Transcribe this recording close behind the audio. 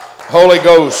Holy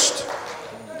Ghost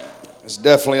is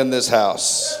definitely in this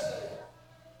house.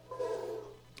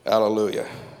 Hallelujah.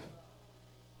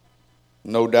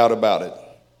 No doubt about it.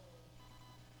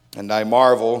 And I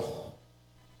marvel,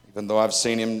 even though I've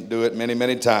seen him do it many,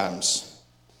 many times,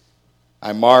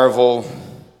 I marvel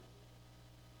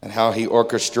at how he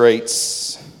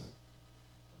orchestrates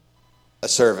a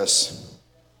service.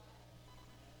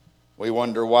 We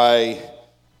wonder why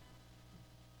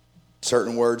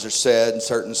certain words are said and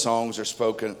certain songs are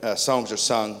spoken, songs are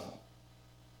sung,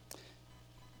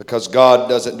 because God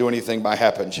doesn't do anything by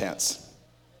happen chance.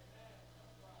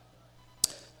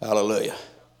 Hallelujah.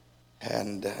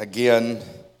 And again,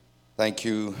 thank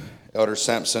you, Elder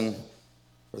Sampson,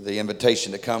 for the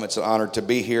invitation to come. It's an honor to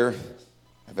be here.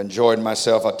 I've enjoyed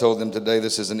myself. I told them today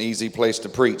this is an easy place to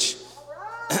preach.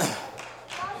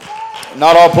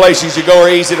 Not all places you go are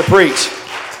easy to preach.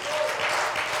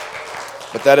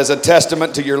 But that is a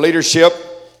testament to your leadership.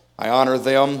 I honor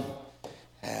them.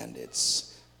 And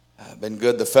it's been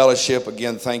good, the fellowship.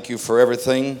 Again, thank you for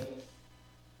everything.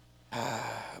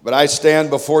 But I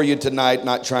stand before you tonight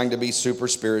not trying to be super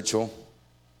spiritual.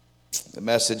 The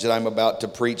message that I'm about to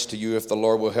preach to you, if the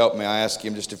Lord will help me, I ask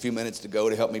him just a few minutes to go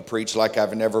to help me preach like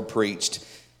I've never preached.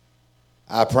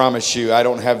 I promise you, I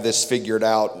don't have this figured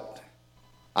out.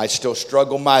 I still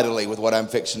struggle mightily with what I'm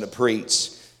fixing to preach.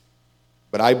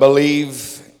 But I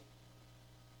believe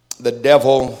the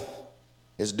devil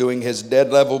is doing his dead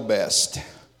level best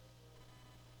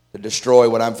to destroy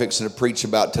what I'm fixing to preach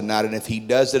about tonight. And if he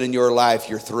does it in your life,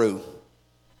 you're through.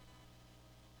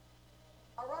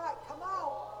 All right, come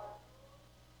on.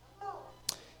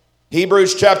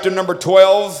 Hebrews chapter number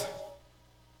 12.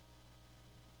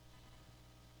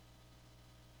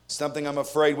 Something I'm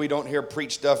afraid we don't hear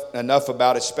preached enough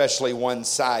about, especially one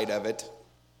side of it.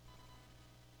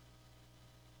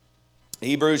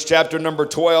 Hebrews chapter number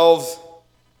 12,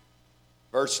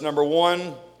 verse number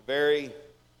 1, very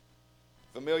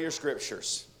familiar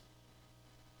scriptures.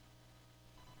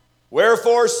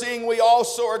 Wherefore, seeing we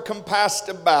also are compassed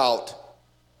about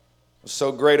with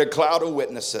so great a cloud of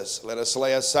witnesses, let us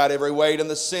lay aside every weight and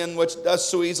the sin which does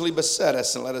so easily beset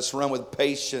us, and let us run with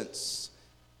patience.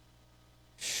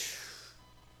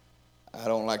 I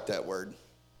don't like that word.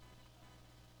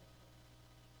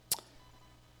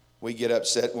 We get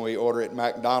upset when we order at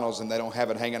McDonald's and they don't have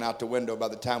it hanging out the window by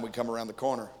the time we come around the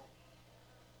corner.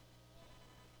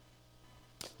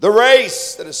 The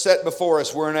race that is set before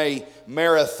us, we're in a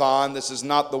marathon. This is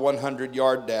not the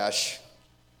 100-yard dash.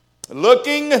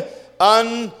 Looking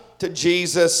unto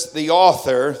Jesus, the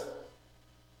author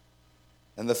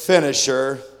and the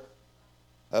finisher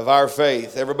of our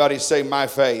faith. Everybody say, my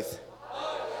faith.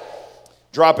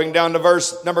 Dropping down to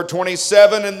verse number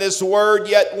 27, and this word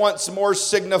yet once more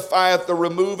signifieth the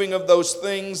removing of those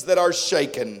things that are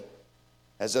shaken,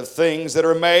 as of things that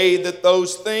are made, that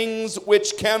those things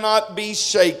which cannot be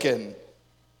shaken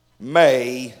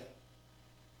may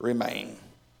remain.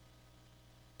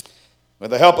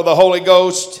 With the help of the Holy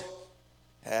Ghost,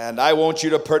 and I want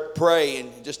you to pray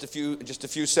in just a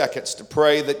few seconds, to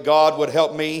pray that God would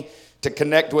help me to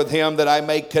connect with him, that I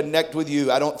may connect with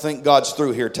you. I don't think God's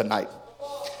through here tonight.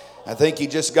 I think he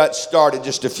just got started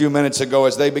just a few minutes ago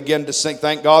as they begin to sing.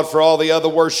 Thank God for all the other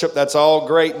worship. That's all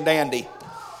great and dandy.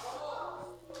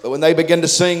 But when they begin to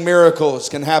sing, miracles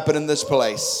can happen in this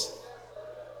place.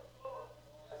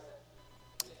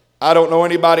 I don't know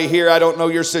anybody here. I don't know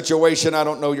your situation. I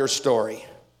don't know your story.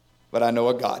 But I know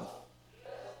a God.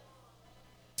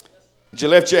 Would you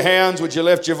lift your hands? Would you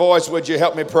lift your voice? Would you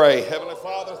help me pray? Heavenly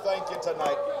Father, thank you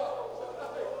tonight.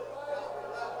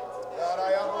 God,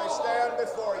 I humbly stand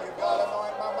before you. God,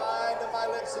 anoint my mind and my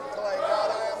lips in clay. God,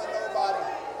 I am a nobody.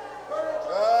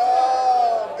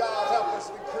 Oh, God, help us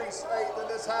increase faith in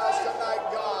this house tonight,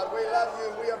 God. We love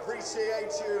you. We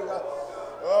appreciate you.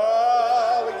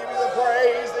 Oh, we give you the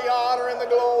praise, the honor, and the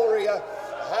glory.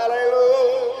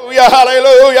 Hallelujah,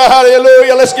 hallelujah,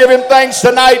 hallelujah. Let's give him thanks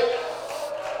tonight.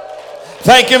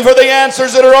 Thank him for the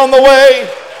answers that are on the way.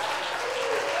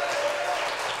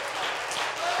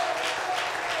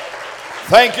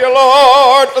 Thank you,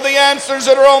 Lord, for the answers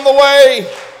that are on the way.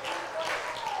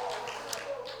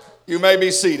 You may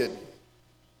be seated.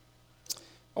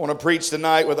 I want to preach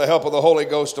tonight with the help of the Holy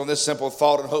Ghost on this simple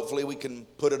thought, and hopefully we can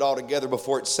put it all together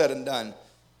before it's said and done.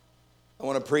 I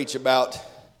want to preach about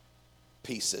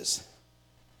pieces.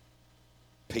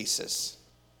 Pieces.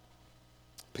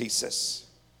 Pieces.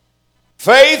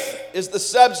 Faith is the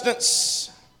substance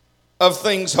of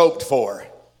things hoped for,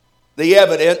 the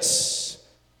evidence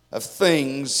of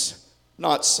things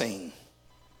not seen.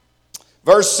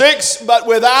 Verse 6, but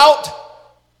without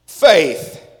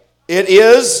faith it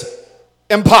is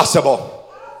impossible.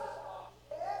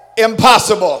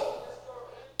 impossible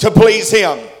to please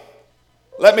him.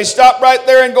 Let me stop right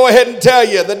there and go ahead and tell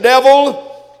you, the devil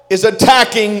is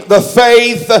attacking the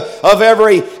faith of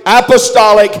every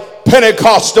apostolic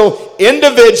Pentecostal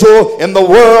individual in the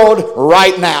world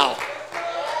right now.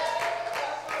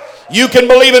 You can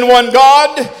believe in one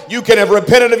God. You can have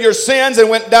repented of your sins and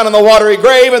went down in the watery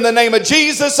grave in the name of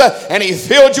Jesus, and he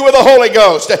filled you with the Holy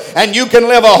Ghost. And you can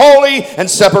live a holy and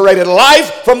separated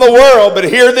life from the world. But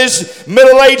hear this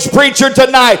middle-aged preacher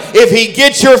tonight. If he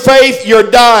gets your faith, you're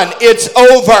done. It's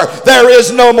over. There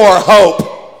is no more hope.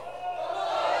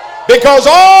 Because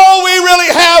all we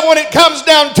really have when it comes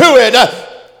down to it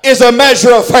is a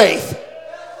measure of faith.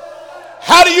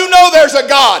 How do you know there's a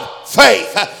God?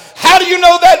 Faith. How do you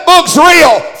know that book's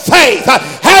real? Faith.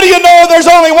 How do you know there's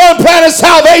only one plan of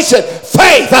salvation?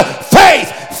 Faith. Faith.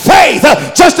 Faith.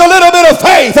 Just a little bit of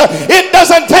faith. It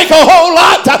doesn't take a whole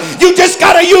lot. You just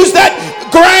got to use that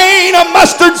grain of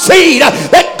mustard seed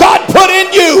that God put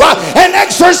in you and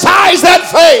exercise that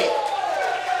faith.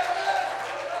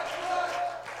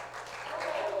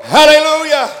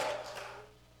 Hallelujah.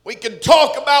 We could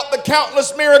talk about the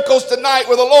countless miracles tonight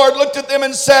where the Lord looked at them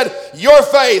and said, your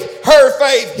faith, her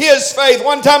faith, his faith.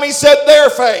 One time he said, their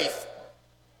faith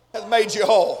has made you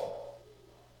whole.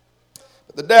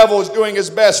 But the devil is doing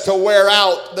his best to wear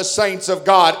out the saints of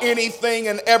God. Anything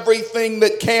and everything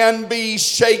that can be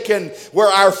shaken where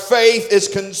our faith is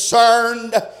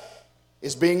concerned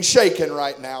is being shaken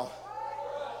right now.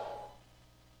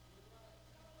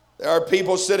 There are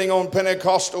people sitting on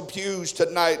Pentecostal pews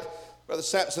tonight, Brother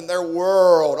Sampson, their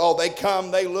world, they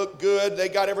come, they look good, they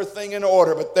got everything in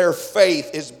order, but their faith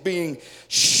is being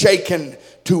shaken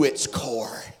to its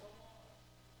core.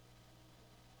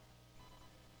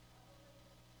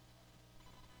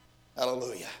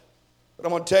 Hallelujah. But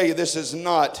I'm going to tell you, this is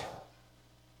not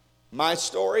my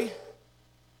story,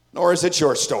 nor is it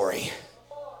your story.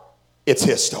 It's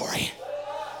his story.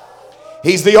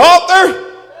 He's the author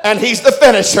and he's the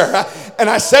finisher. And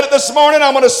I said it this morning,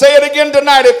 I'm going to say it again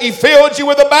tonight. If he filled you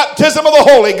with the baptism of the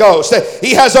Holy Ghost,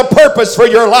 he has a purpose for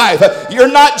your life.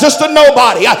 You're not just a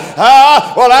nobody.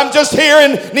 I'm just here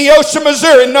in Neosho,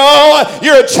 Missouri. No,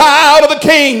 you're a child of the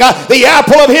King, the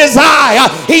apple of his eye.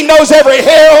 He knows every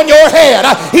hair on your head.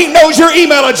 He knows your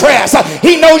email address.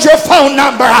 He knows your phone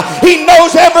number. He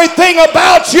knows everything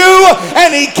about you,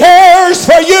 and he cares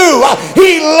for you.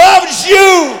 He loves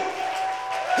you.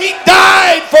 He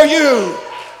died for you.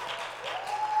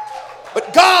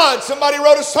 But God, somebody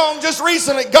wrote a song just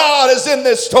recently, God is in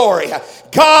this story.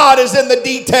 God is in the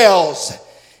details.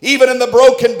 Even in the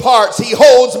broken parts, he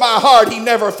holds my heart. He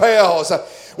never fails.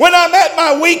 When I'm at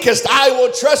my weakest, I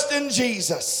will trust in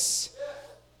Jesus.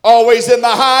 Always in the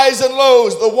highs and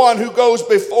lows, the one who goes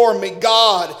before me.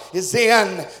 God is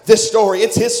in this story.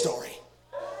 It's his story.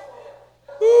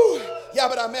 Whew. Yeah,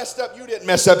 but I messed up. You didn't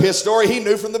mess up his story. He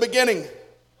knew from the beginning.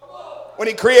 When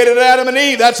he created Adam and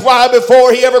Eve, that's why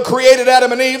before he ever created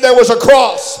Adam and Eve, there was a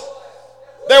cross.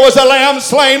 There was a lamb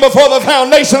slain before the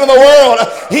foundation of the world.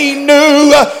 He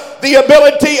knew the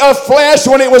ability of flesh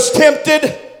when it was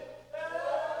tempted.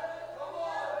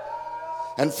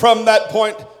 And from that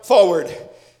point forward,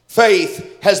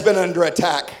 faith has been under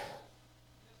attack.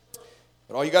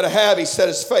 But all you got to have, he said,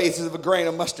 is faith is of a grain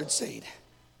of mustard seed.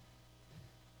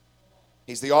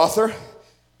 He's the author.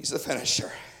 He's the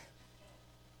finisher.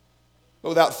 But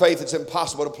without faith, it's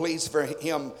impossible to please for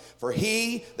him. For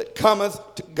he that cometh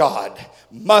to God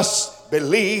must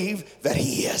believe that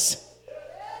he is.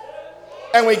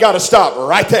 And we got to stop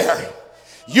right there.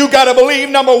 You got to believe,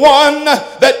 number one,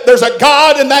 that there's a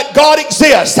God and that God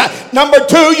exists. Number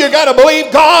two, you got to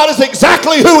believe God is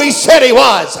exactly who he said he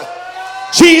was.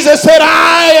 Jesus said,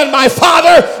 I and my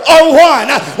Father are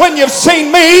one. When you've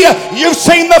seen me, you've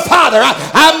seen the Father.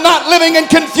 I'm not living in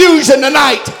confusion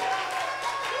tonight.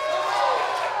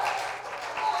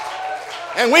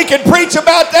 And we could preach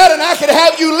about that and I could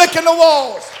have you licking the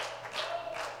walls.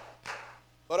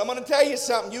 But I'm going to tell you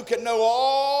something. You can know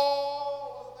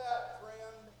all of that,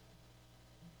 friend.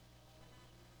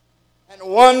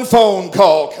 And one phone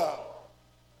call come.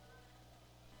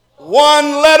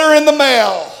 One letter in the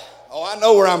mail. Oh, I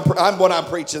know where what I'm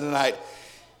preaching tonight.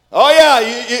 Oh, yeah,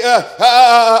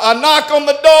 a knock on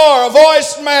the door, a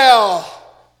voicemail.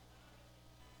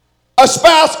 A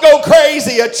spouse go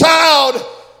crazy, a child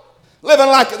living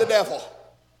like the devil.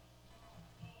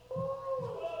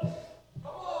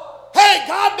 Hey,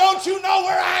 God, don't you know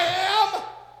where I am?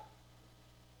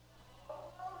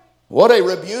 What a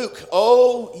rebuke.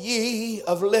 Oh, ye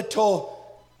of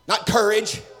little, not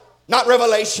courage, not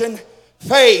revelation,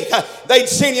 faith. They'd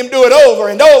seen him do it over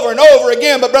and over and over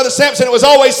again, but Brother Samson, it was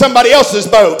always somebody else's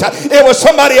boat. It was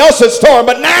somebody else's storm.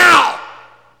 But now,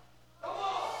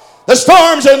 the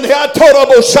storms in the total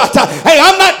bullshit. Hey,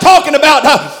 I'm not talking about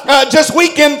just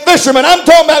weekend fishermen. I'm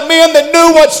talking about men that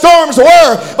knew what storms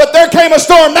were. But there came a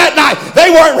storm that night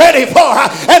they weren't ready for,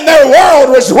 and their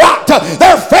world was rocked.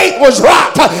 Their faith was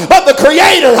rocked. But the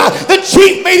Creator, the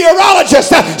chief meteorologist,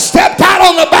 stepped out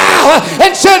on the bow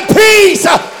and said, "Peace,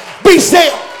 be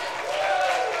still."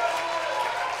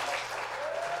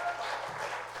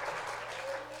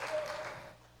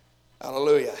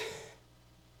 Hallelujah.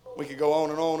 We could go on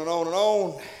and on and on and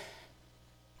on.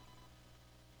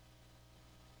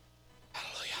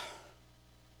 Hallelujah.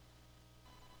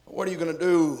 What are you going to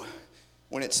do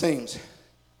when it seems?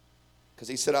 Because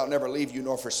he said, "I'll never leave you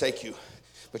nor forsake you."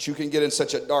 But you can get in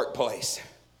such a dark place.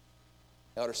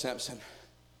 Elder Samson,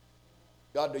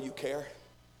 God, do you care?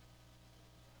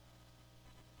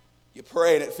 You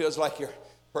pray and it feels like your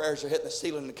prayers are hitting the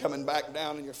ceiling and coming back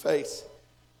down in your face.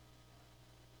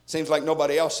 Seems like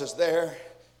nobody else is there.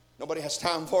 Nobody has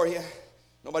time for you.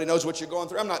 Nobody knows what you're going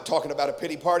through. I'm not talking about a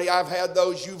pity party. I've had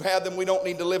those. You've had them. We don't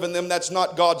need to live in them. That's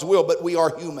not God's will, but we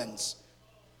are humans.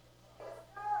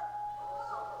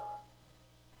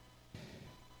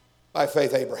 By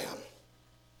faith, Abraham,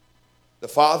 the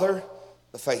father,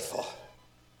 the faithful.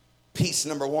 Piece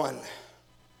number one.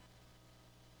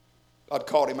 God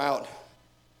called him out.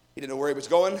 He didn't know where he was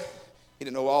going. He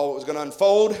didn't know all what was going to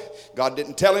unfold. God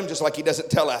didn't tell him, just like he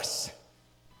doesn't tell us.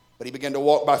 But he began to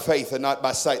walk by faith and not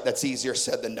by sight. That's easier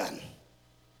said than done.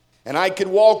 And I could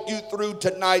walk you through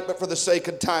tonight, but for the sake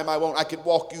of time, I won't. I could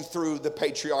walk you through the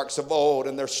patriarchs of old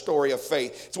and their story of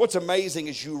faith. So what's amazing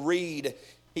is you read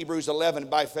Hebrews 11,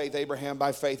 by faith Abraham,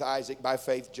 by faith Isaac, by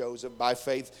faith Joseph, by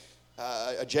faith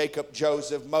Jacob,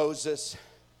 Joseph, Moses,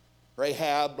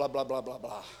 Rahab, blah, blah, blah, blah,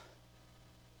 blah.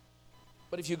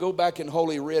 But if you go back in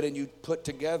Holy Writ and you put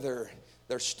together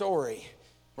their story,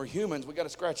 we're humans. We got to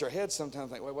scratch our heads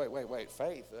sometimes and think, wait,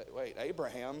 faith. Wait,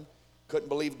 Abraham couldn't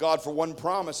believe God for one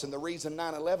promise, and the reason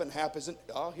 9/11 happened isn't,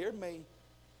 hear me.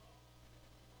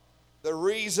 The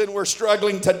reason we're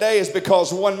struggling today is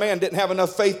because one man didn't have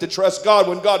enough faith to trust God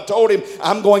when God told him,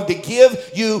 "I'm going to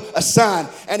give you a son."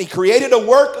 And he created a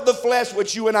work of the flesh,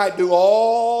 which you and I do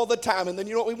all the time. And then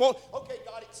you know what we want? Okay,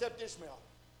 God, accept Ishmael.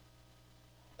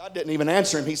 God didn't even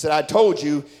answer him. He said, "I told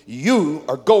you, you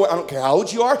are going." I don't care how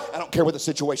old you are. I don't care what the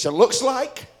situation looks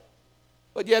like.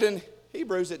 But yet in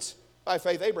Hebrews, it's by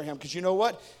faith Abraham. Because you know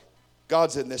what?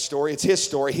 God's in this story. It's his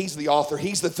story. He's the author.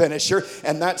 He's the finisher.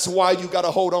 And that's why you got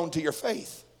to hold on to your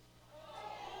faith.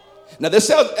 Now, this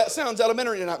sounds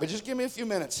elementary tonight, but just give me a few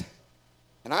minutes.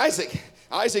 And Isaac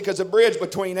is a bridge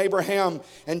between Abraham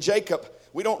and Jacob.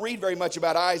 We don't read very much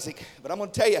about Isaac, but I'm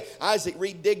going to tell you, Isaac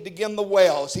digged again the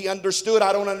wells. He understood.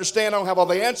 I don't understand. I don't have all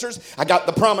the answers. I got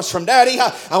the promise from Daddy.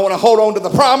 I want to hold on to the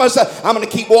promise. I'm going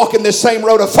to keep walking this same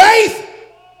road of faith.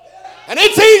 And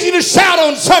it's easy to shout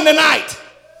on Sunday night.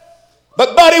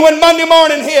 But buddy, when Monday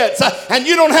morning hits and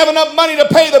you don't have enough money to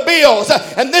pay the bills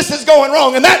and this is going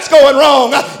wrong and that's going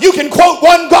wrong, you can quote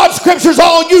one God's scriptures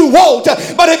all you want.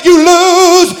 But if you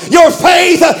lose your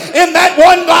faith in that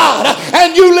one God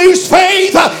and you lose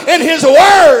faith in His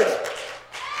Word,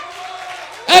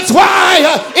 that's why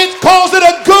it calls it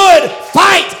a good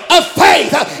fight of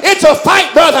faith. It's a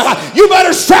fight, brother. You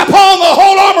better strap on the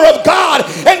whole armor of God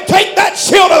and take that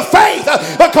shield of faith,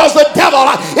 because the devil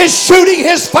is shooting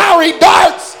his fiery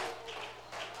darts.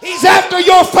 He's after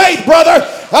your faith, brother.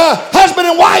 Husband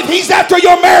and wife, he's after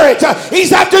your marriage.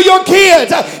 He's after your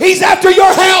kids. He's after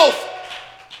your health.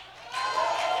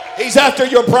 He's after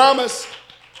your promise.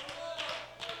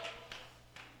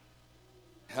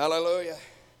 Hallelujah.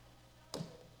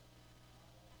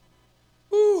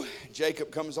 Woo. Jacob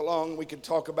comes along. We could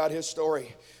talk about his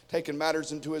story, taking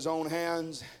matters into his own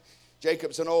hands.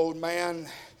 Jacob's an old man,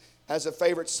 has a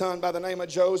favorite son by the name of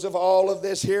Joseph. All of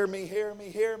this, hear me, hear me,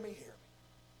 hear me, hear me.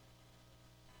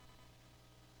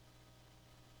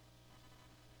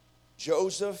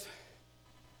 Joseph is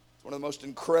one of the most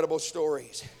incredible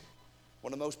stories,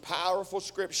 one of the most powerful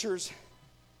scriptures.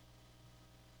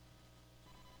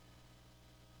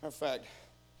 Matter of fact,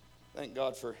 thank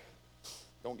God for...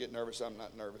 Don't get nervous. I'm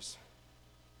not nervous.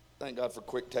 Thank God for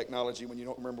quick technology when you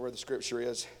don't remember where the scripture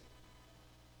is.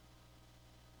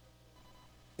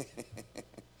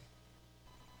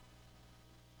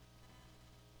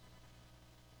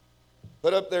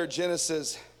 Put up there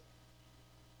Genesis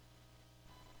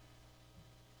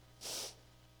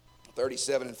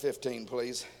 37 and 15,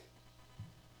 please.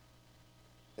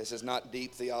 This is not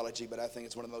deep theology, but I think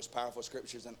it's one of the most powerful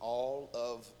scriptures in all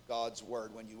of God's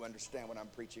Word when you understand what I'm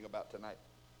preaching about tonight.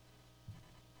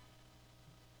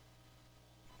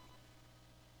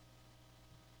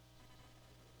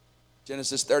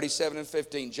 Genesis 37 and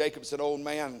 15. Jacob's an old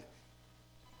man.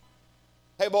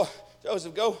 Hey, boy,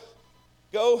 Joseph, go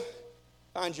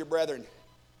find your brethren.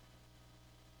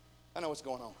 I know what's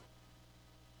going on.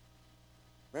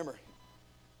 Remember,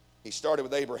 he started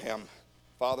with Abraham,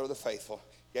 father of the faithful.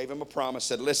 Gave him a promise,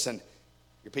 said, listen,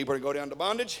 your people are going to go down to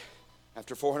bondage.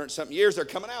 After 400-something years, they're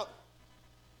coming out.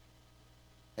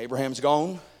 Abraham's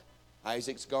gone.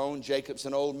 Isaac's gone. Jacob's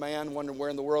an old man, wondering where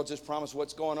in the world's this promise,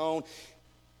 what's going on.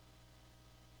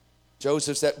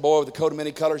 Joseph's that boy with the coat of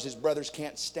many colors. His brothers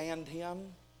can't stand him.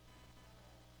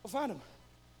 We'll find him.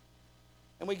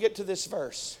 And we get to this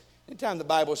verse. Anytime the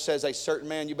Bible says a certain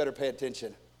man, you better pay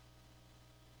attention.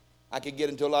 I could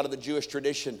get into a lot of the Jewish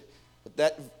tradition.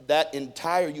 But that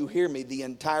entire, you hear me, the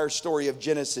entire story of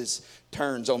Genesis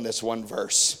turns on this one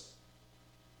verse.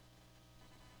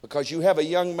 Because you have a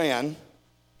young man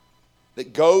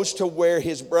that goes to where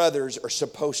his brothers are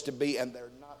supposed to be, and they're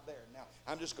not there. Now,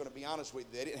 I'm just going to be honest with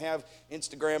you. They didn't have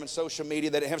Instagram and social media.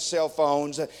 They didn't have cell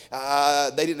phones. They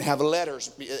didn't have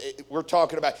letters. We're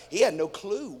talking about, he had no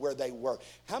clue where they were.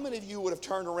 How many of you would have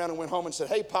turned around and went home and said,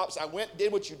 hey, Pops, I went,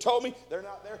 did what you told me. They're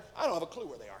not there. I don't have a clue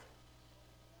where they are.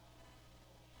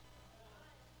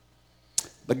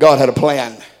 But God had a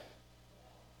plan.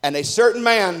 And a certain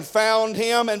man found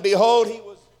him, and behold, he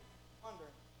was under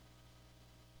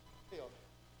field.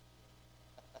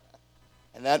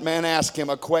 And that man asked him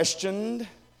a question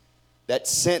that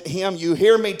sent him, you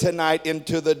hear me tonight,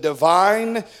 into the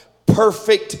divine,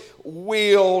 perfect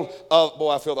will of, boy,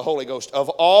 I feel the Holy Ghost, of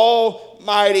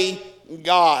Almighty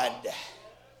God.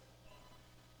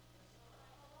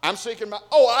 I'm seeking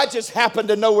I just happen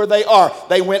to know where they are.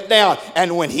 They went down.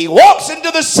 And when he walks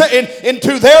into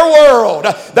their world,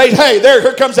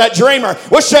 here comes that dreamer.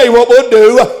 We'll show you what we'll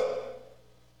do.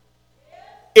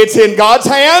 It's in God's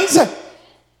hands.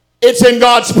 It's in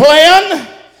God's plan.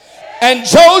 And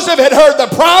Joseph had heard the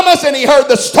promise and he heard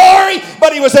the story,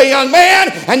 but he was a young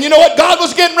man. And you know what God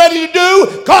was getting ready to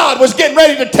do? God was getting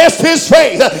ready to test his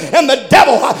faith. And the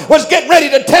devil was getting ready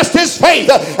to test his faith.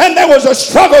 And there was a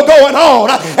struggle going on.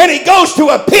 And he goes to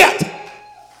a pit.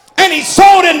 And he's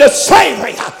sold into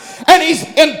slavery. And he's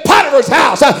in Potiphar's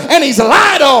house. And he's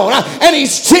lied on. And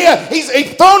he's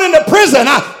thrown into prison.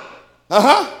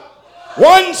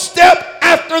 One step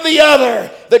after the other.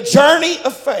 The journey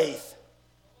of faith.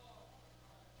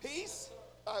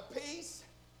 Piece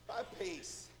by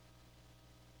piece.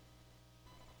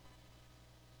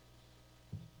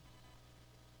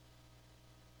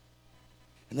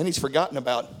 And then he's forgotten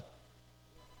about,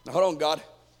 now hold on, God.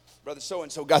 Brother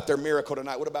so-and-so got their miracle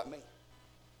tonight. What about me?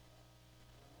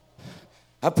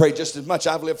 I prayed just as much.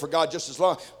 I've lived for God just as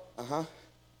long.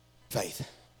 Faith.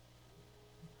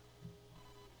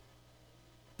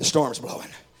 The storm's blowing.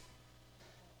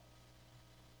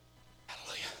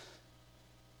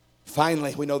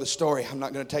 Finally, we know the story. I'm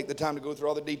not going to take the time to go through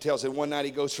all the details. And one night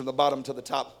he goes from the bottom to the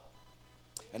top.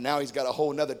 And now he's got a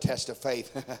whole nother test of faith.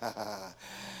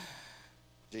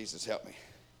 Jesus, help me.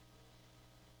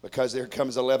 Because there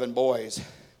comes 11 boys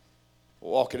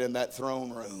walking in that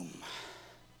throne room.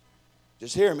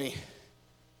 Just hear me.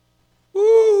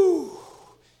 Woo!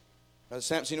 Brother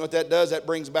Samson, you know what that does? That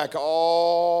brings back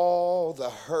all the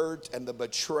hurt and the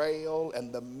betrayal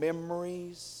and the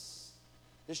memories.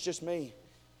 It's just me.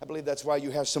 I believe that's why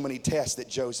you have so many tests that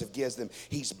Joseph gives them.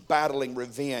 He's battling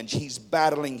revenge. He's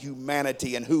battling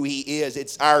humanity and who he is.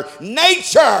 It's our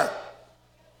nature.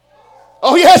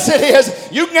 Oh, yes, it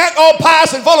is. You can act all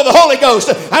pious and full of the Holy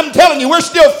Ghost. I'm telling you, we're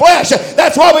still flesh.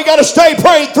 That's why we got to stay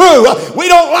prayed through. We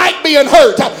don't like being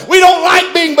hurt. We don't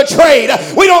like being betrayed.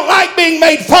 We don't like being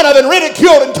made fun of and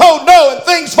ridiculed and told no and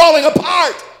things falling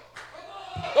apart.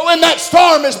 But when that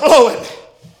storm is blowing,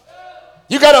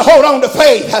 you got to hold on to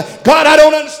faith. God, I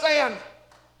don't understand.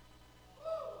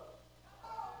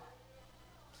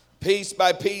 Piece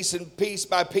by piece and piece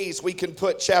by piece, we can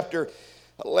put chapter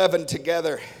 11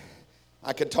 together.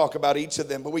 I could talk about each of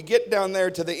them, but we get down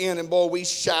there to the end, and boy, we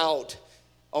shout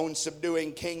on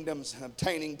subduing kingdoms and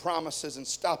obtaining promises and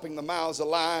stopping the mouths of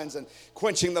lions and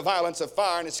quenching the violence of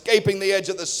fire and escaping the edge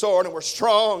of the sword, and we're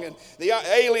strong, and the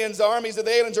armies of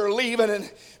the aliens are leaving, and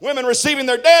women receiving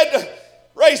their dead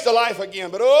raised to life again.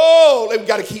 But we've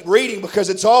got to keep reading because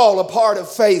it's all a part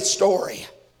of faith's story.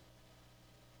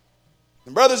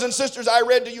 And brothers and sisters, I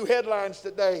read to you headlines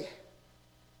today.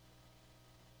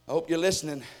 I hope you're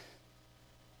listening.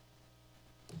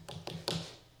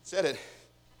 Said it.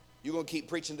 You're going to keep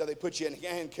preaching until they put you in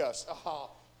handcuffs.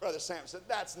 Oh, Brother Samson,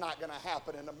 that's not going to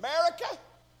happen in America.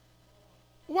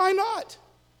 Why not?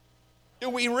 Do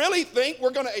we really think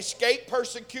we're going to escape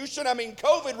persecution? I mean,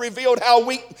 COVID revealed how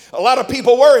weak a lot of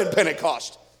people were in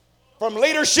Pentecost. From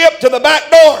leadership to the back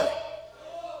door.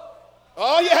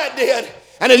 Oh, yeah, it did.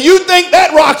 And if you think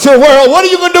that rocked your world, what are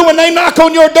you going to do when they knock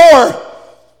on your door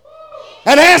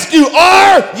and ask you,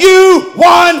 are you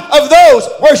one of those?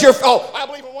 Where's your, oh, I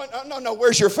believe in one. No,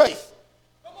 where's your faith?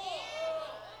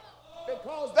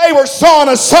 Because they were sawn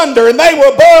asunder and they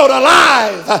were boiled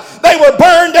alive. They were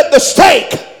burned at the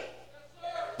stake.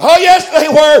 Oh, yes, they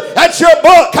were. That's your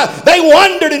book. They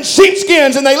wandered in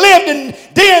sheepskins and they lived in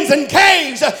dens and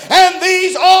caves. And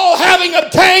these all having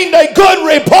obtained a good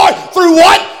report through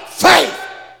what? Faith.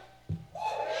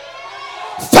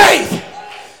 Faith.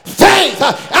 Faith.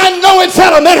 I know it's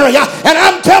elementary, and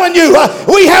I'm telling you,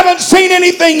 we haven't seen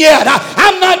anything yet.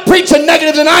 I'm not preaching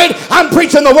negative tonight. I'm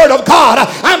preaching the Word of God.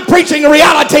 I'm preaching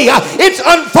reality. It's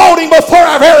unfolding before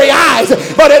our very eyes,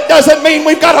 but it doesn't mean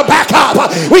we've got to back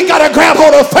up. We've got to grab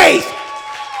hold of faith,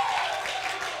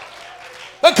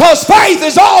 because faith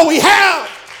is all we have.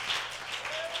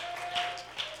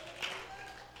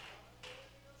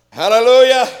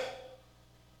 Hallelujah.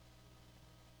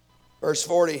 Verse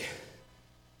 40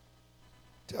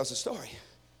 tells the story.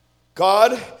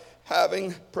 God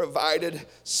having provided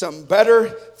some better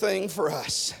thing for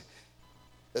us,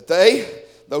 that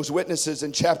those witnesses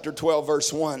in chapter 12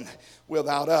 verse 1,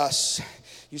 without us.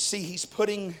 You see, he's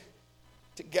putting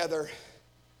together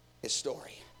his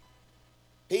story.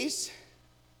 Piece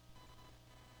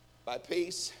by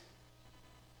piece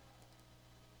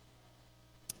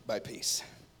by piece.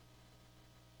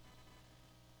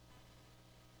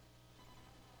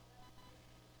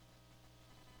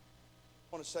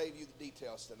 I want to save you the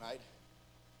details tonight,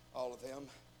 all of them.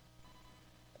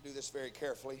 I do this very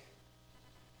carefully.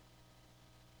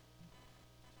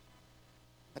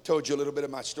 I told you a little bit of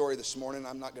my story this morning.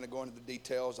 I'm not going to go into the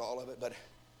details, all of it, but I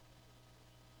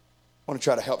want to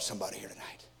try to help somebody here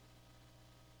tonight.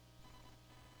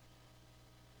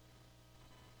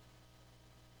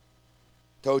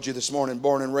 Told you this morning,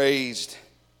 born and raised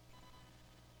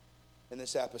in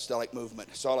this apostolic movement.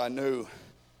 That's all I knew.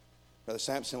 Brother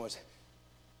Sampson was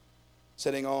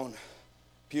sitting on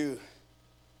pew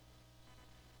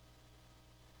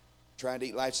trying to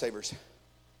eat lifesavers.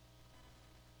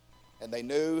 And they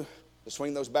knew to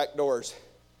swing those back doors,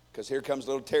 because here comes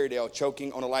little Terrydale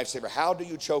choking on a lifesaver. How do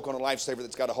you choke on a lifesaver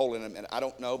that's got a hole in it? And I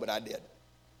don't know, but I did.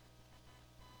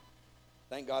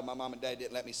 Thank God my mom and dad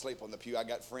didn't let me sleep on the pew. I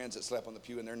got friends that slept on the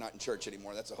pew and they're not in church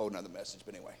anymore. That's a whole nother message,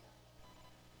 but anyway.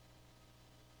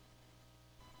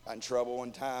 Got in trouble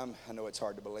one time. I know it's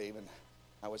hard to believe, and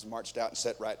I was marched out and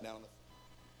sat right down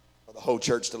for the whole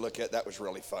church to look at. That was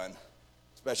really fun,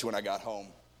 especially when I got home.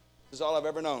 This is all I've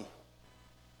ever known.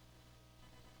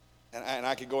 And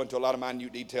I could go into a lot of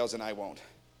minute details, and I won't.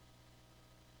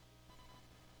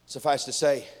 Suffice to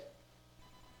say,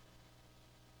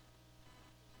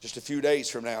 just a few days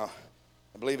from now,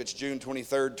 I believe it's June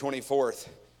 23rd, 24th.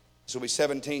 This will be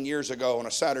 17 years ago on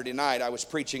a Saturday night. I was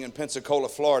preaching in Pensacola,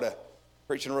 Florida,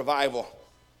 preaching a revival.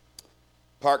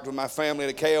 Parked with my family at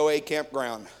a KOA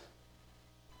campground.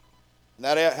 And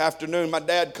that afternoon, my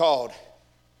dad called. He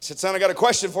said, "Son, I got a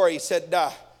question for you." He said,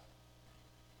 "What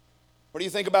do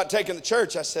you think about taking the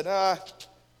church?" I said, I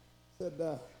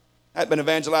hadn't been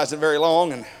evangelizing very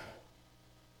long. And he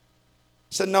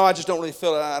said, "No, I just don't really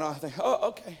feel it." I think, "Oh,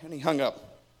 okay." And he hung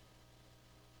up.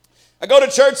 I go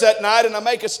to church that night and I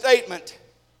make a statement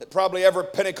that probably every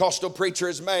Pentecostal preacher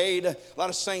has made, a lot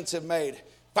of saints have made.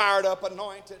 Fired up,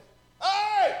 anointed.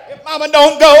 Hey, if mama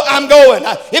don't go, I'm going.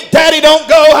 If daddy don't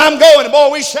go, I'm going. And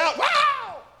boy, we shout,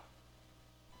 wow!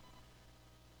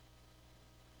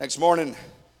 Next morning,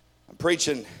 I'm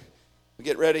preaching. We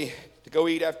get ready to go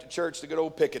eat after church to good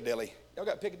old Piccadilly. Y'all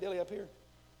got Piccadilly up here?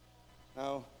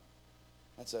 No?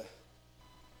 That's a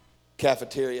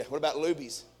cafeteria. What about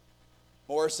Luby's?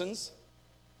 Morrison's?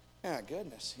 Yeah,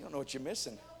 goodness. You don't know what you're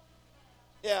missing.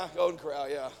 Yeah, Golden Corral,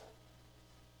 yeah.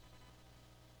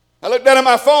 I look down at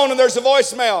my phone and there's a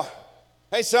voicemail.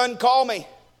 "Hey, son, call me."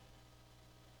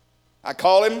 I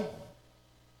call him.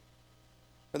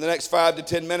 For the next 5 to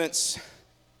 10 minutes,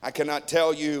 I cannot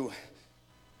tell you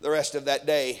the rest of that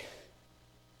day,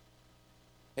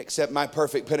 except my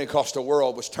perfect Pentecostal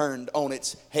world was turned on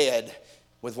its head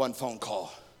with one phone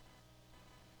call.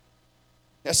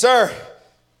 "Yes, sir.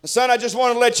 Son, I just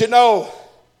want to let you know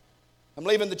I'm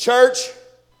leaving the church.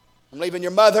 I'm leaving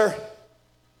your mother.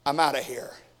 I'm out of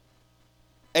here."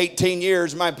 18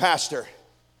 years, my pastor.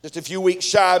 Just a few weeks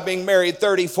shy of being married,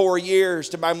 34 years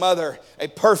to my mother. A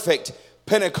perfect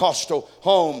Pentecostal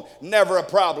home. Never a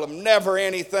problem, never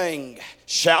anything.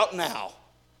 Shout now.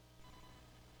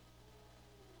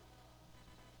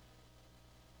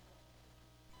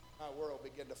 My world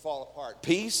began to fall apart,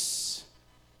 piece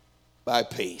by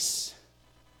piece.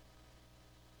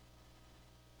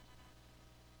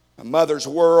 My mother's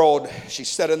world, she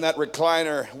sat in that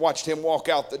recliner, watched him walk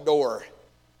out the door.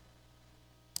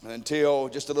 And until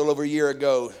just a little over a year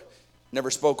ago, never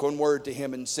spoke one word to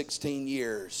him in 16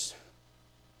 years.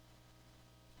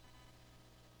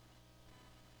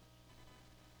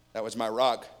 That was my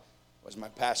rock, was my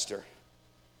pastor.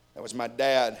 That was my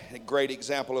dad, a great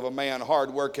example of a man,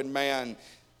 hard-working man,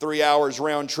 3 hours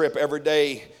round trip every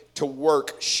day to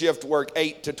work, shift work,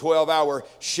 8 to 12-hour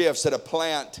shifts at a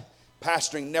plant.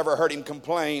 Pastoring, never heard him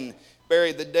complain.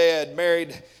 Buried the dead,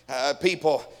 married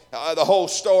people, the whole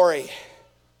story.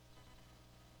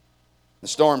 The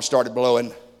storm started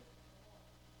blowing.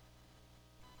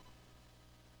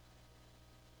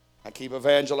 I keep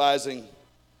evangelizing.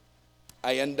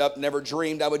 I end up, never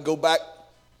dreamed I would go back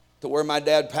to where my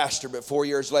dad pastored, but 4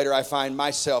 years later I find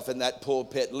myself in that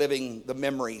pulpit living the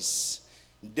memories,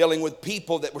 dealing with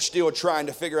people that were still trying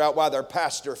to figure out why their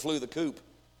pastor flew the coop.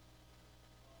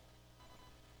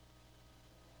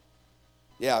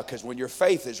 Yeah, because when your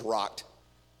faith is rocked,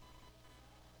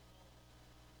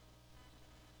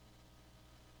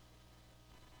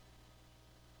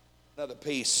 another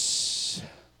piece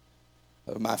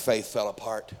of my faith fell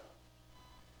apart.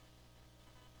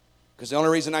 Because the only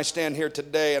reason I stand here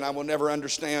today, and I will never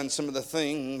understand some of the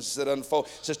things that unfold.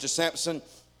 Sister Sampson,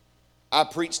 I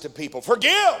preach to people,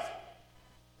 forgive.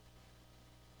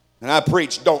 And I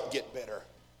preach, don't get bitter.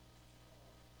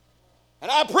 And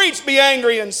I preach, be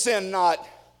angry and sin not.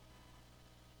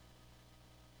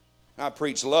 I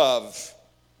preach, love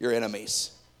your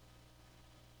enemies.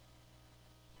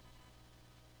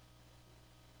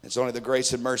 It's only the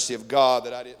grace and mercy of God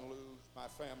that I didn't lose my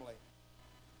family.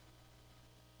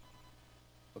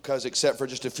 Because except for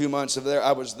just a few months of there,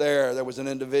 I was there. There was an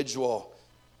individual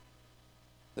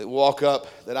that walked up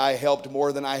that I helped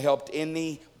more than I helped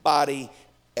anybody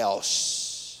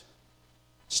else,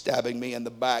 stabbing me in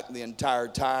the back the entire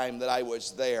time that I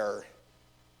was there.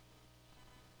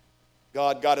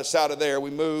 God got us out of there. We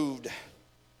moved.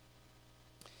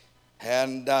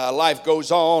 And life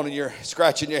goes on, and you're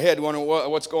scratching your head wondering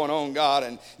what's going on, God.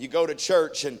 And you go to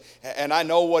church, and I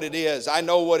know what it is. I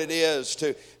know what it is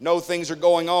to know things are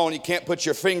going on. You can't put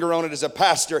your finger on it as a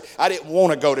pastor. I didn't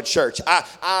want to go to church.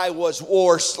 I was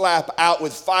wore slap out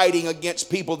with fighting against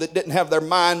people that didn't have their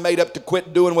mind made up to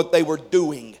quit doing what they were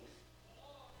doing.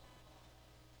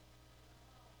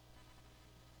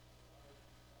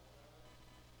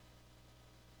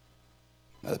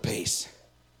 Another piece.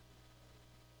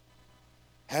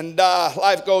 And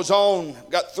life goes on.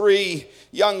 Got 3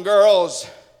 young girls,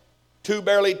 2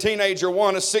 barely teenager,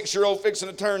 1 a 6-year-old fixing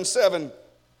to turn 7.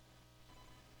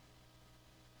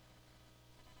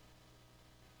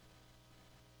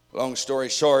 Long story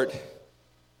short,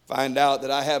 find out that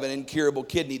I have an incurable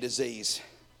kidney disease.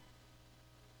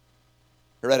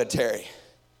 Hereditary.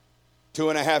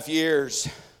 2.5 years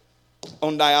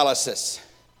on dialysis.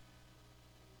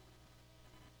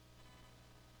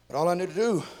 But all I knew to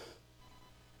do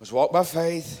was walk by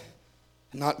faith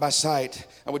and not by sight.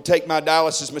 I would take my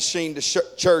dialysis machine to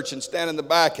church and stand in the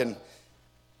back and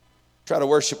try to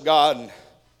worship God and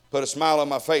put a smile on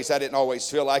my face. I didn't always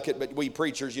feel like it, but we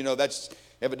preachers, you know, that's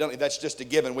just a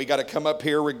given. We got to come up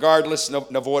here regardless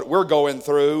of what we're going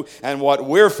through and what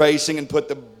we're facing and put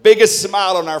the biggest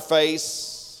smile on our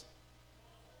face.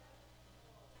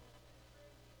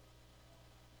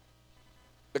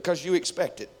 Because you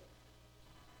expect it.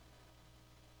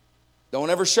 Don't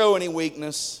ever show any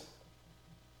weakness.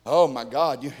 Oh my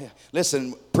God.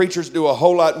 Listen, preachers do a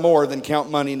whole lot more than count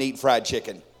money and eat fried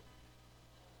chicken.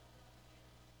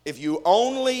 If you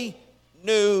only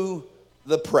knew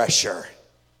the pressure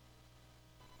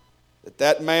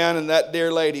that man and that dear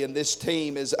lady and this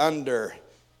team is under,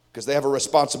 because they have a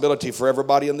responsibility for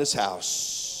everybody in this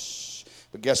house.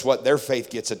 But guess what? Their faith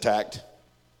gets attacked.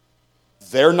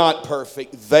 They're not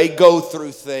perfect. They go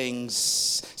through things.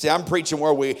 See, I'm preaching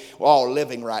where we're all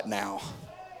living right now.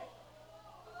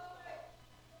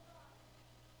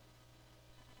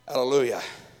 Hallelujah.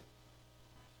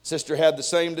 Sister had the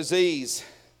same disease.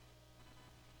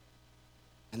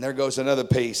 And there goes another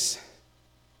piece.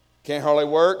 Can't hardly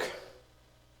work.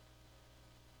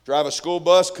 Drive a school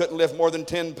bus, couldn't lift more than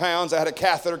 10 pounds. I had a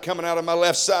catheter coming out of my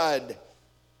left side.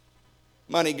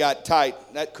 Money got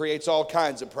tight. That creates all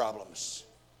kinds of problems.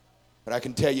 But I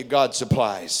can tell you God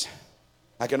supplies.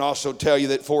 I can also tell you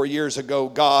that 4 years ago,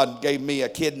 God gave me a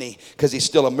kidney because he's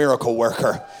still a miracle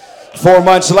worker. 4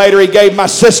 months later, he gave my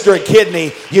sister a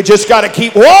kidney. You just got to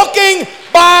keep walking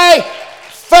by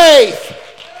faith.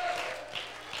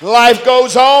 Life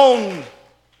goes on.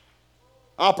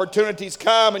 Opportunities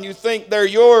come and you think they're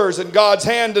yours and God's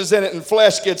hand is in it and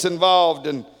flesh gets involved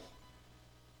and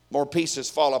more pieces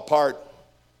fall apart.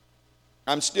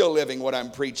 I'm still living what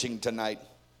I'm preaching tonight.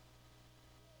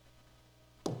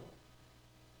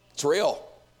 It's real.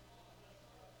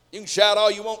 You can shout all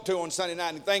you want to on Sunday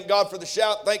night and thank God for the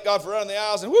shout, thank God for running the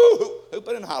aisles and woo,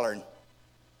 hooping and hollering.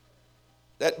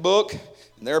 That book,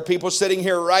 and there are people sitting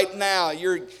here right now,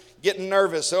 you're getting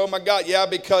nervous. Oh my God, yeah,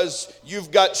 because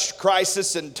you've got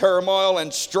crisis and turmoil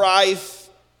and strife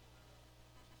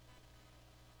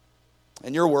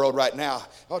in your world right now.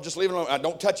 Oh, just leave it alone.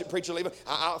 Don't touch it, preacher, leave it.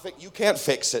 I think you can't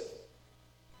fix it.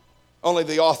 Only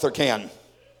the author can.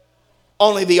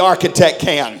 Only the architect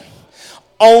can.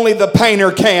 Only the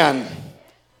painter can.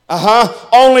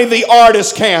 Only the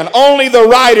artist can. Only the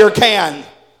writer can.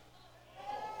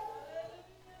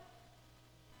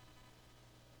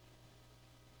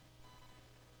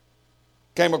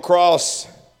 Came across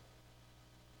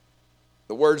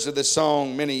the words of this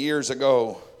song many years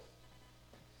ago.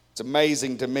 It's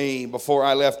amazing to me. Before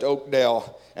I left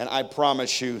Oakdale, and I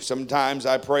promise you, sometimes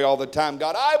I pray all the time,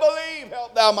 God, I believe,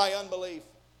 help thou my unbelief.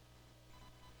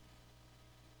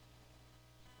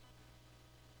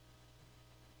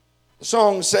 The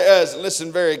song says,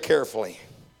 listen very carefully,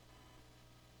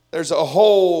 there's a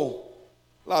whole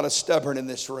lot of stubborn in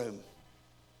this room.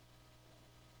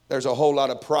 There's a whole lot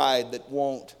of pride that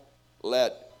won't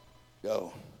let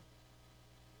go.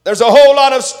 There's a whole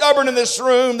lot of stubborn in this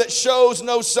room that shows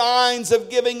no signs of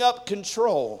giving up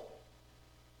control.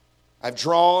 I've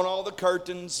drawn all the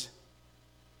curtains.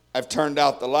 I've turned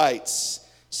out the lights.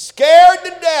 Scared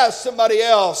to death somebody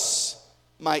else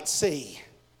might see.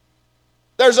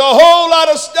 There's a whole lot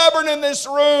of stubborn in this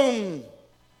room.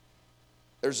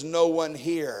 There's no one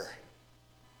here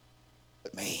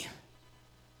but me.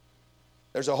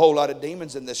 There's a whole lot of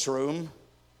demons in this room.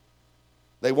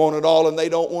 They want it all and they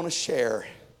don't want to share.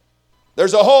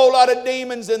 There's a whole lot of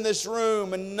demons in this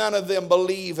room and none of them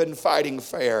believe in fighting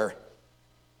fair.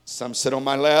 Some sit on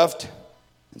my left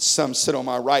and some sit on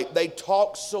my right. They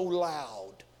talk so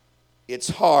loud, it's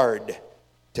hard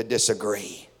to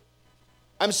disagree.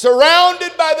 I'm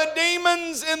surrounded by the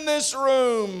demons in this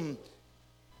room,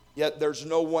 yet there's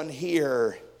no one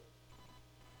here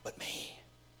but me.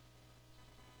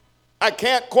 I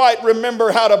can't quite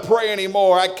remember how to pray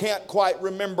anymore. I can't quite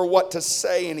remember what to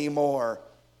say anymore.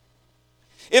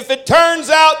 If it turns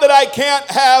out that I can't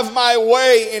have my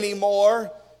way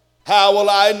anymore, how will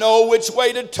I know which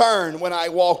way to turn when I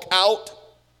walk out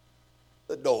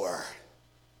the door?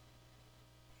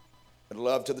 I'd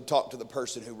love to talk to the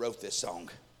person who wrote this song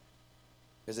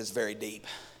because it's very deep.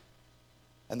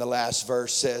 And the last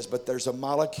verse says, but there's a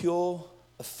molecule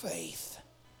of faith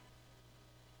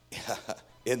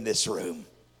in this room.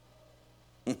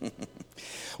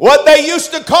 What they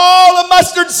used to call a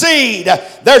mustard seed,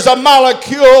 there's a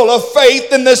molecule of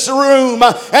faith in this room,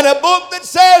 and a book that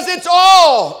says it's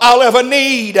all I'll ever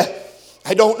need.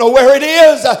 I don't know where it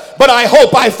is, but I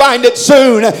hope I find it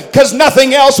soon, because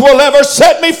nothing else will ever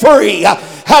set me free.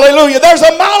 Hallelujah. There's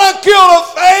a molecule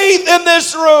of faith in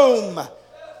this room.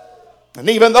 And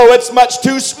even though it's much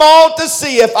too small to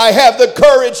see, if I have the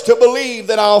courage to believe,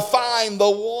 then I'll find the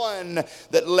one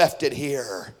that left it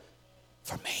here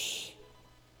for me.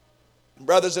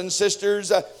 Brothers and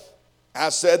sisters,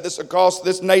 I've said this across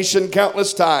this nation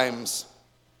countless times.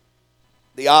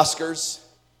 The Oscars,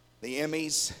 the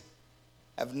Emmys,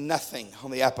 have nothing on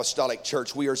the apostolic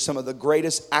church. We are some of the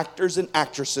greatest actors and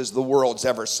actresses the world's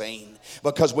ever seen,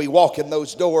 because we walk in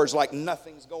those doors like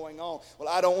nothing's going on. Well,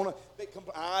 I don't want to.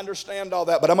 I understand all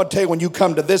that, but I'm going to tell you, when you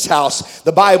come to this house,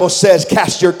 the Bible says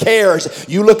cast your cares.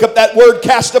 You look up that word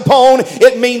cast upon,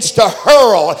 it means to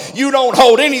hurl. You don't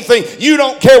hold anything. You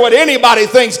don't care what anybody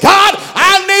thinks. God,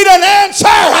 I need an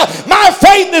answer. My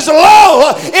faith is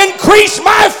low. Increase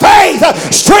my faith.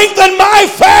 Strengthen my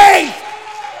faith.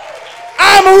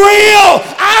 I'm real.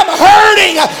 I'm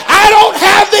hurting. I don't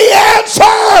have the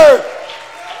answer.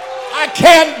 I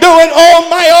can't do it on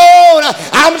my own.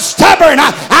 I'm stubborn.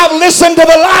 I've listened to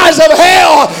the lies of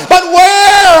hell. But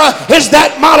where is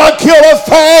that molecule of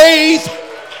faith?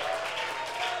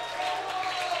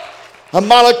 A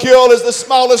molecule is the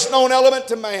smallest known element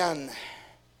to man.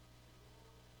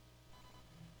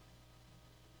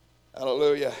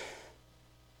 Hallelujah.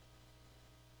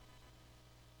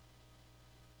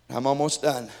 I'm almost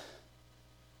done.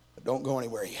 But don't go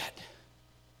anywhere yet.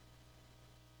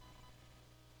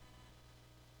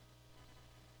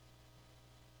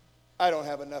 I don't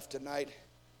have enough tonight,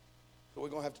 so we're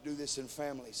going to have to do this in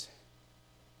families.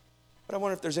 But I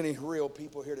wonder if there's any real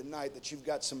people here tonight that you've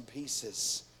got some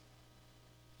pieces.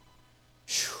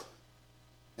 Whew.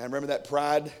 Now remember that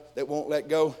pride that won't let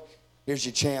go? Here's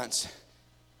your chance.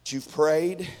 You've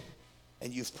prayed,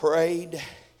 and you've prayed,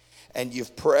 and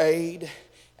you've prayed,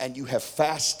 and you have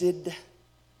fasted,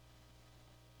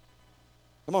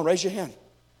 Come on, raise your hand.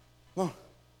 Come on.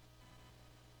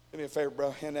 Do me a favor,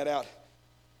 bro. Hand that out.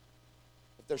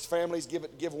 If there's families,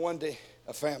 give one to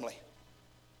a family.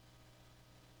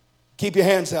 Keep your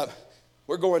hands up.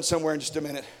 We're going somewhere in just a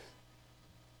minute.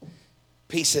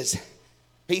 Pieces.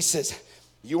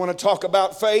 You want to talk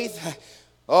about faith?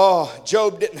 Oh,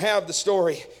 Job didn't have the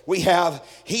story we have.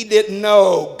 He didn't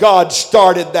know God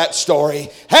started that story.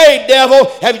 Hey, devil,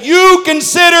 have you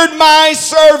considered my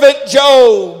servant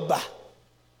Job?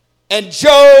 And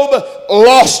Job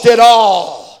lost it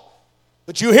all.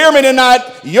 But you hear me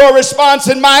tonight, your response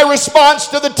and my response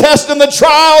to the test and the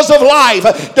trials of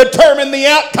life determine the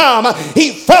outcome.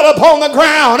 He fell upon the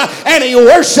ground and he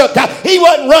worshiped. He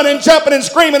wasn't running, jumping, and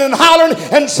screaming and hollering.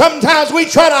 And sometimes we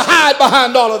try to hide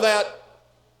behind all of that.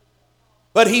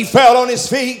 But he fell on his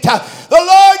feet. The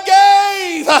Lord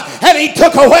gave and he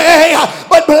took away.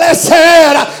 But blessed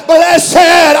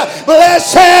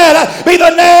be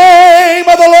the name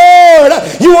of the Lord.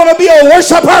 You want to be a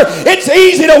worshiper? It's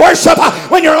easy to worship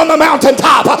when you're on the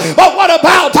mountaintop. But what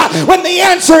about when the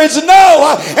answer is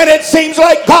no and it seems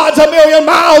like God's a million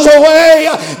miles away?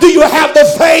 Do you have the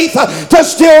faith to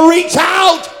still reach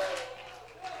out?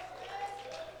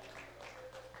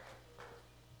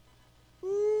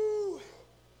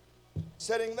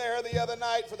 Sitting there the other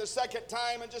night for the second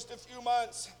time in just a few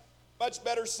months. Much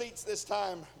better seats this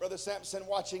time, Brother Sampson,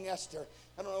 watching Esther.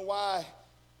 I don't know why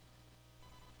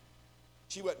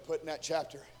she wasn't put in that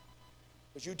chapter.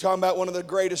 But you talking about one of the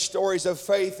greatest stories of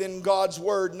faith in God's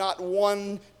Word. Not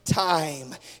one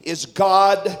time is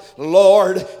God,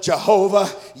 Lord, Jehovah,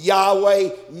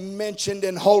 Yahweh mentioned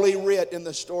in Holy Writ in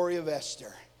the story of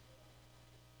Esther.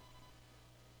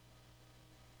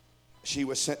 She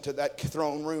was sent to that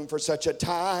throne room for such a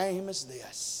time as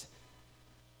this.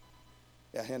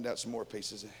 Yeah, hand out some more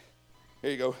pieces.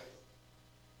 Here you go.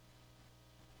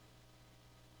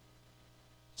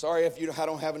 Sorry if I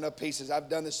don't have enough pieces. I've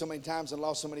done this so many times and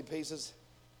lost so many pieces.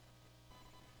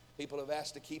 People have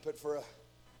asked to keep it for a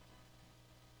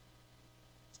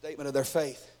statement of their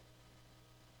faith.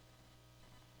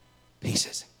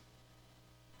 Pieces.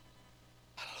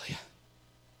 Hallelujah.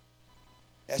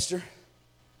 Esther.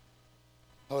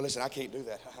 Oh, listen, I can't do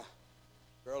that.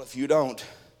 Girl, if you don't,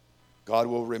 God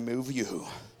will remove you.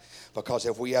 Because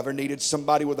if we ever needed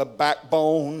somebody with a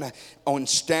backbone on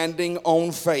standing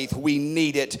on faith, we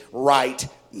need it right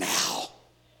now.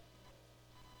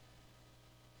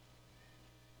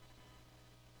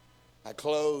 I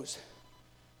close.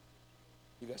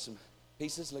 You got some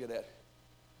pieces? Look at that.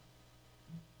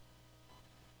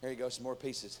 Here you go, some more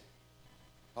pieces.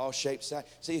 All shapes, size.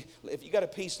 See, if you got a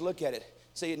piece, look at it.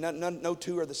 See, no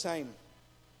two are the same.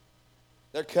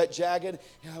 They're cut jagged.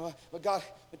 You know, but God,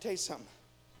 let me tell you something.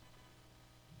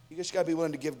 You just got to be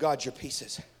willing to give God your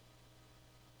pieces.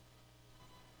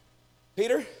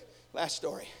 Peter, last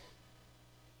story.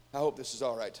 I hope this is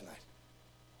all right tonight.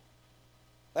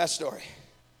 Last story.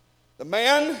 The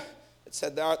man that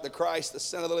said, "Thou art the Christ, the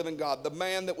Son of the living God." The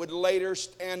man that would later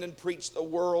stand and preach the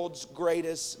world's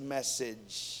greatest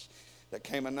message. There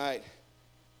came a night.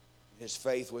 His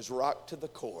faith was rocked to the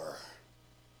core.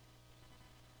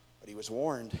 But he was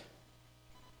warned.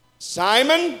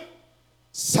 Simon,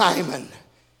 Simon,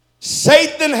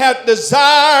 Satan hath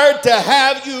desired to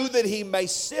have you that he may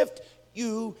sift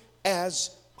you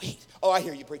as wheat. Oh, I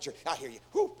hear you, preacher. I hear you.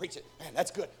 Whoo, preach it. Man, that's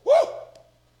good. Woo!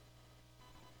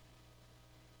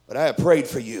 But I have prayed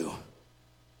for you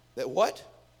that what?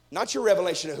 Not your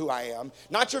revelation of who I am.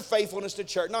 Not your faithfulness to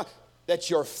church. Not that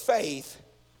your faith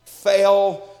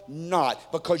fail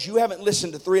not. Because you haven't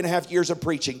listened to 3.5 years of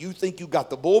preaching. You think you got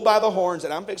the bull by the horns,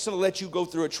 and I'm fixing to let you go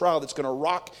through a trial that's going to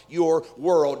rock your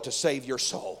world to save your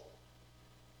soul.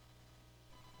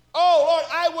 Oh, Lord,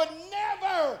 I would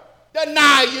never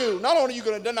deny you. Not only are you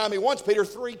going to deny me once, Peter,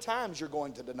 3 times you're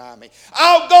going to deny me.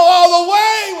 I'll go all the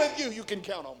way with you. You can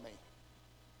count on me.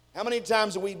 How many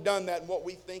times have we done that in what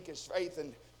we think is faith,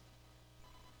 and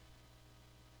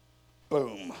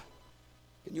boom.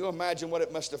 Can you imagine what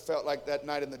it must have felt like that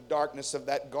night in the darkness of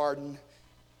that garden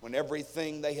when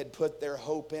everything they had put their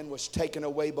hope in was taken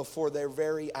away before their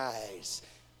very eyes?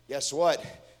 Guess what?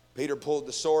 Peter pulled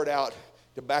the sword out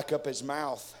to back up his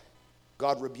mouth.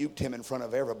 God rebuked him in front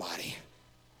of everybody.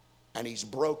 And he's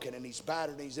broken and he's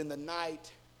battered and he's in the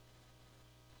night.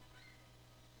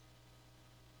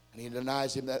 And he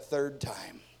denies him that 3rd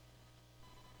time.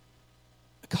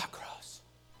 The cock crows.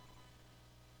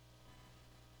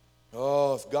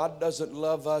 Oh, if God doesn't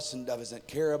love us and doesn't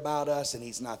care about us and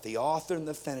he's not the author and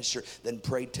the finisher, then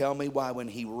pray tell me why when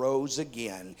he rose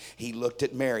again, he looked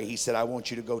at Mary. He said, I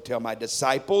want you to go tell my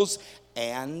disciples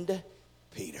and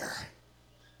Peter.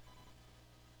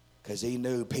 because he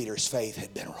knew Peter's faith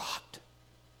had been rocked.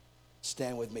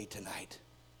 Stand with me tonight.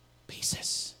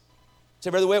 Pieces. Say,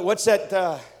 Brother Witt, what's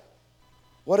that?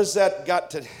 What has that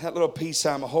little piece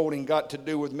I'm holding got to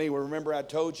do with me? Well, remember I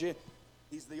told you,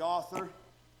 he's the author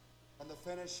and the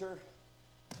finisher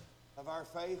of our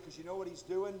faith. Because you know what he's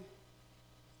doing?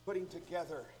 Putting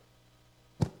together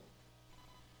this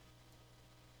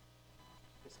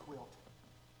quilt.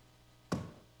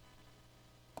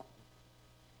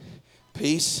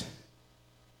 Piece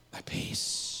by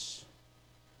piece.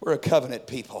 We're a covenant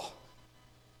people.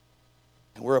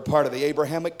 And we're a part of the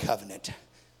Abrahamic covenant.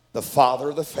 The father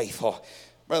of the faithful.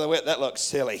 Brother Witt, that looks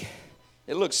silly.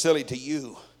 It looks silly to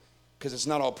you because it's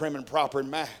not all prim and proper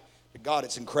and to God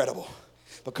it's incredible.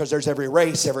 Because there's every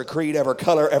race, every creed, every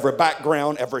color, every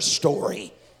background, every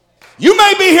story. You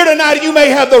may be here tonight and you may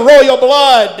have the royal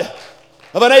blood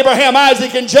of an Abraham,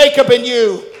 Isaac, and Jacob in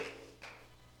you.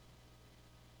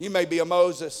 You may be a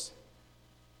Moses.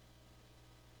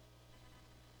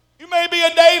 You may be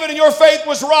a David and your faith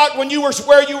was rocked when you were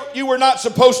where you were not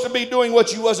supposed to be doing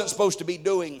what you wasn't supposed to be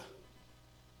doing.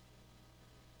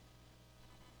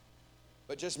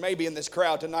 But just maybe in this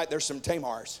crowd tonight there's some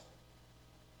Tamars.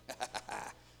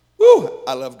 Woo,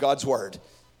 I love God's word.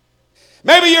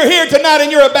 Maybe you're here tonight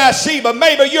and you're a Bathsheba.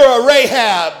 Maybe you're a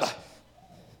Rahab.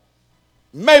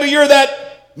 Maybe you're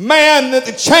that man that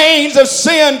the chains of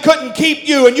sin couldn't keep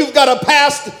you and you've got a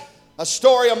past, a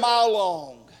story a mile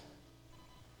long.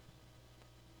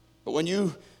 But when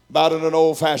you bowed at an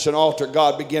old-fashioned altar,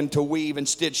 God began to weave and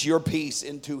stitch your piece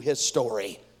into his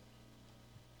story.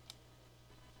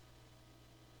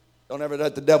 Don't ever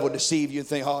let the devil deceive you and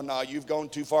think, oh, no, you've gone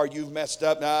too far, you've messed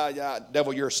up. Nah,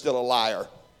 devil, you're still a liar.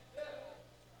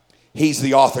 He's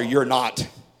the author, you're not.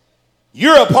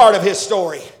 You're a part of his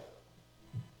story.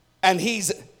 And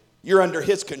you're under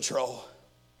his control.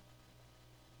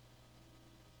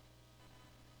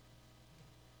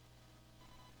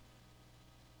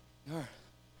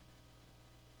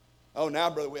 Oh, now,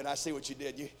 Brother Witt, I see what you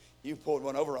did. You pulled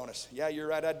one over on us. Yeah, you're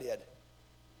right, I did.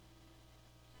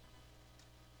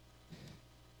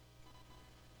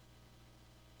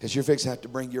 Because you're fixing to have to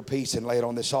bring your piece and lay it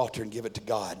on this altar and give it to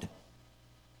God.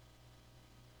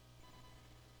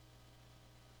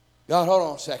 God, hold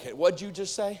on a second. What'd you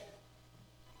just say?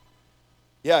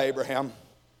 Yeah, Abraham.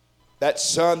 That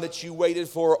son that you waited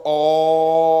for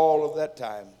all of that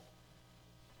time.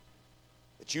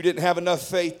 That you didn't have enough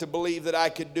faith to believe that I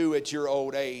could do at your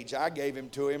old age. I gave him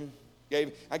to him.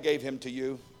 I gave him to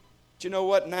you. But you know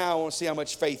what? Now I want to see how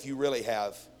much faith you really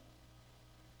have.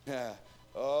 Yeah.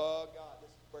 Oh, God, this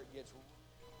is where it gets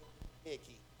real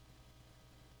icky.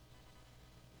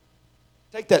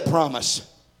 Take that promise.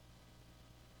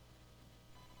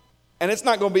 And it's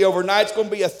not going to be overnight. It's going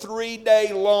to be a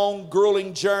 3-day long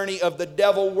grueling journey of the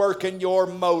devil working your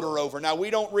motor over. Now,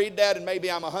 we don't read that, and maybe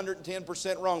I'm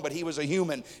 110% wrong, but he was a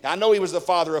human. I know he was the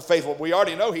father of faithful. We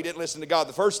already know he didn't listen to God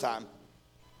the first time.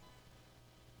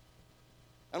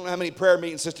 I don't know how many prayer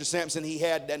meetings Sister Sampson he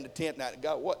had in the tent night.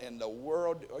 God, what in the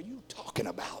world are you talking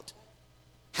about?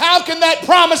 How can that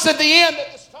promise at the end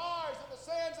that the stars and the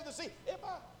sands of the sea?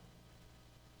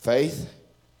 Faith,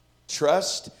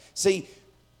 trust. See,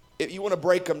 if you want to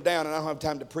break them down, and I don't have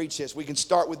time to preach this, we can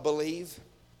start with believe.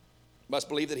 Must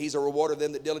believe that he's a rewarder of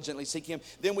them that diligently seek him.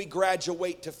 Then we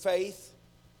graduate to faith.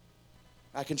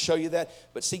 I can show you that.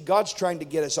 But see, God's trying to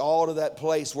get us all to that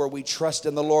place where we trust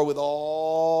in the Lord with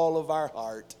all of our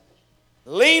heart.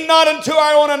 Lean not unto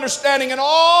our own understanding. In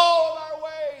all of our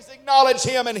ways acknowledge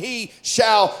him, and he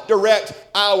shall direct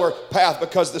our path.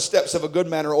 Because the steps of a good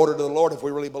man are ordered to the Lord if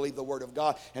we really believe the word of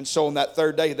God. And so on that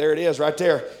third day, there it is right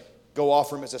there. Go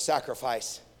offer him as a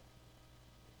sacrifice.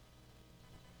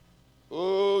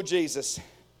 Oh, Jesus.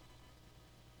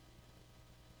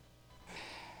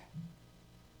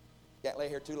 Can't lay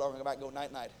here too long. I'm about to go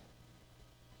night-night.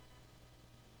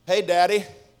 Hey, Daddy.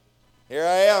 Here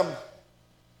I am.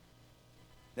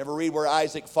 Never read where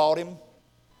Isaac fought him?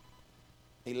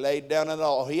 He laid down it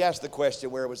all. He asked the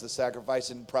question, where was the sacrifice?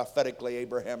 And prophetically,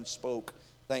 Abraham spoke.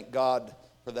 Thank God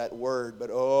for that word. But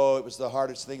oh, it was the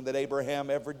hardest thing that Abraham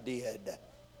ever did,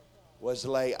 was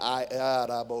lay.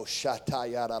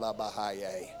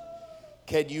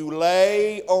 Can you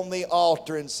lay on the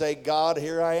altar and say, God,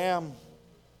 here I am.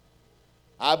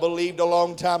 I believed a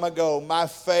long time ago. My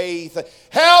faith.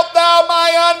 Help thou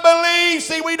my unbelief.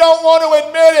 See, we don't want to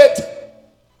admit it.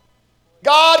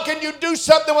 God, can you do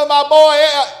something with my boy?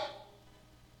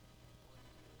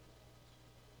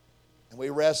 And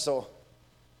we wrestle.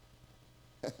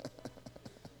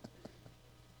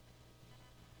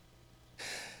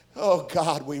 Oh,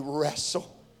 God, we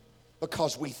wrestle.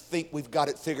 because we think we've got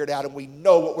it figured out and we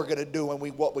know what we're going to do and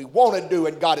what we want to do,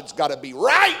 and God, it's got to be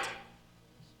right.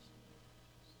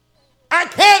 I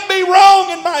can't be wrong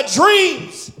in my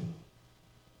dreams.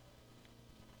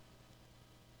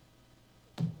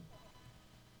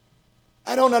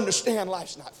 I don't understand.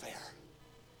 Life's not fair.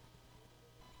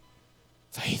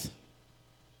 Faith.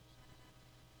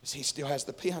 Because he still has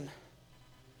the pen.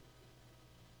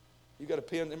 You got a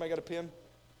pen? Anybody got a pen?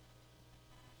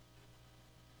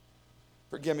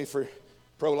 Forgive me for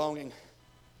prolonging.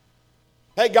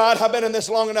 Hey, God, I've been in this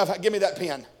long enough. Give me that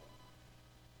pen.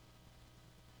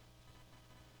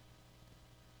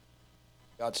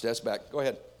 God steps back. Go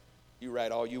ahead. You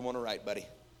write all you want to write, buddy.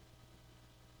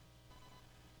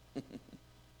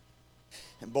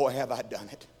 And boy, have I done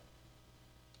it.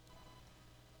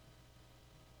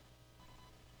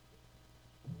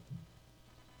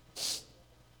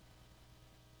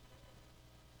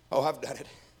 Oh, I've done it.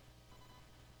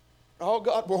 All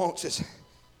God wants is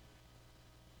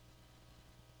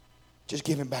just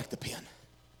give him back the pen.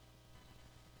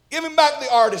 Give him back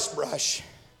the artist brush.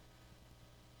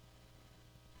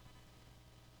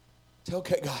 Say,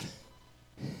 okay, God,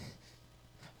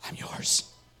 I'm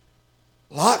yours.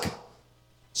 Lock,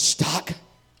 stock,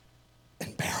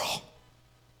 and barrel.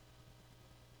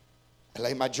 I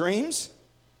lay my dreams.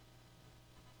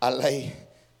 I lay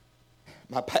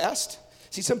my past.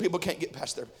 See, some people can't get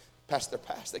past their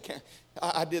past. They can't.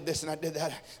 I did this and I did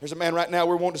that. There's a man right now,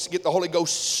 we're wanting to get the Holy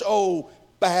Ghost so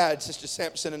bad. Sister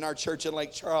Sampson in our church in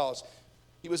Lake Charles.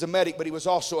 He was a medic, but he was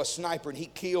also a sniper, and he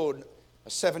killed a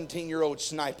 17-year-old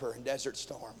sniper in Desert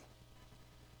Storm.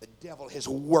 The devil has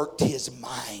worked his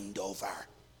mind over.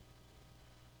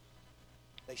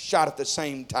 They shot at the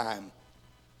same time.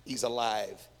 He's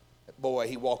alive. Boy,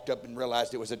 he walked up and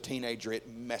realized it was a teenager. It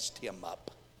messed him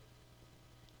up.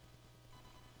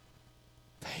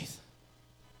 Faith.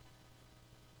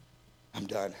 I'm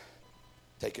done.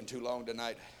 Taking too long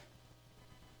tonight.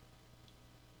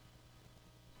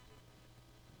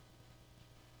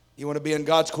 You want to be in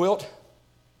God's quilt?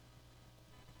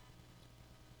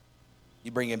 You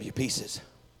bring him your pieces.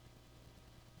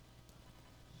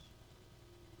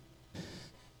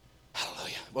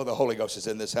 Hallelujah. Well, the Holy Ghost is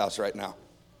in this house right now.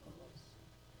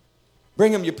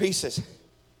 Bring him your pieces.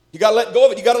 You got to let go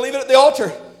of it. You got to leave it at the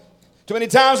altar. Too many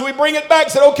times we bring it back,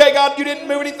 said, okay, God, you didn't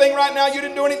move anything right now. You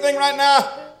didn't do anything right now.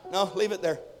 No, leave it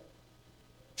there.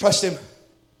 Trust him.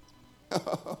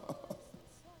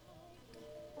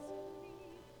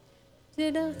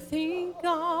 Did I think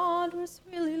God was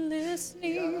really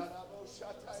listening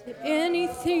to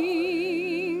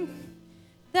anything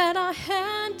that I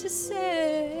had to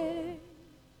say?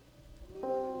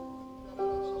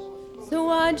 So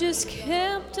I just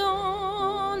kept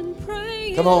on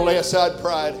praying. Come on, lay aside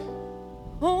pride.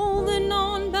 Holding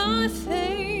on by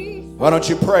faith. Why don't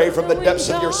you pray from the depths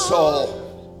of your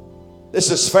soul?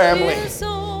 This is family.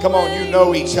 Come on, you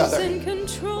know each other.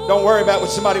 Don't worry about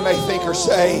what somebody may think or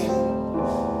say.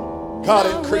 God,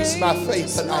 increase my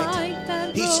faith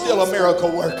tonight. He's still a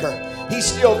miracle worker. He's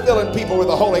still filling people with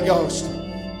the Holy Ghost.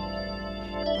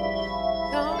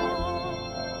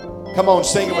 Come on,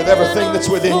 sing it with everything that's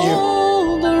within you.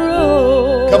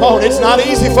 Come on, it's not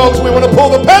easy, folks. We want to pull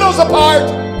the pedals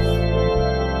apart.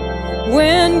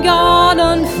 When God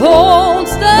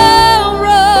unfolds the